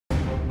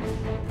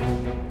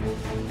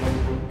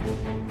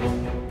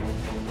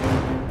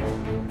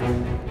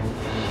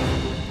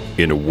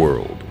In a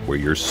world where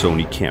your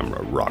Sony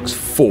camera rocks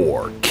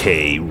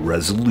 4K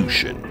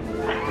resolution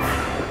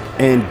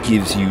and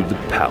gives you the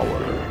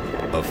power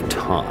of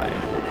time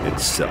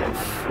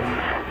itself,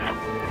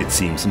 it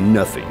seems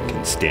nothing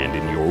can stand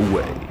in your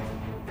way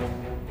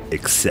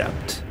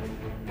except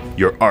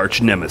your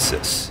arch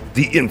nemesis,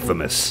 the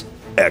infamous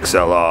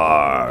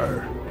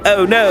XLR.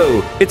 Oh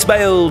no, it's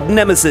my old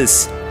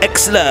nemesis,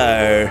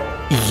 XLR.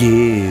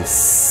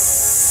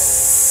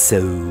 Yes,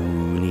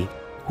 Sony.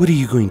 What are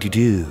you going to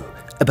do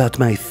about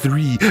my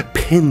 3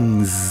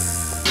 pins?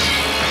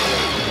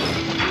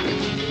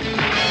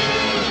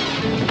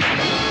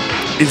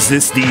 Is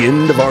this the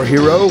end of our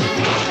hero?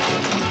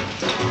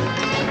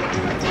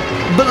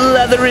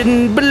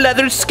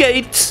 Blather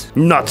skate.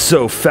 Not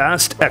so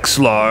fast,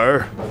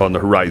 XLR. On the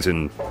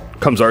horizon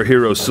comes our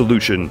hero's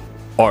solution,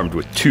 armed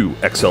with 2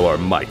 XLR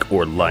mic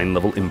or line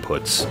level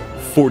inputs,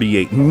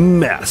 48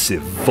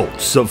 massive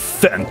volts of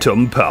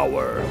phantom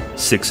power,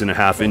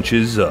 6.5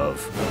 inches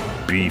of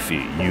beefy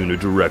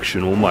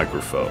unidirectional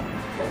microphone,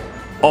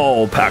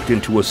 all packed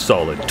into a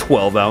solid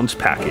 12-ounce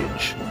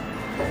package,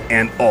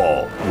 and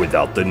all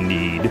without the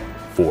need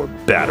for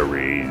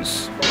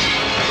batteries.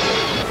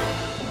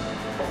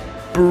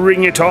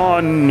 Bring it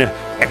on,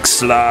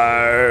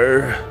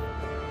 XLR!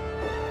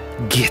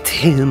 Get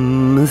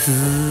him.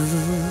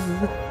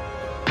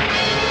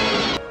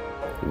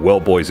 Well,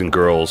 boys and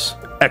girls,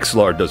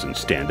 XLR doesn't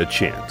stand a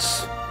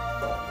chance.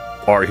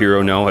 Our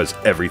hero now has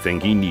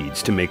everything he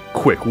needs to make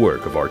quick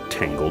work of our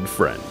tangled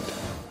friend.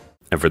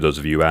 And for those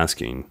of you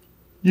asking,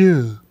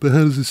 yeah, but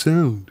how does it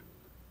sound?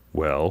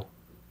 well,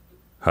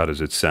 how does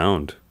it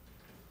sound?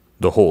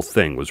 The whole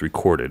thing was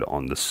recorded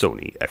on the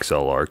Sony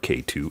XLR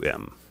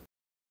K2M.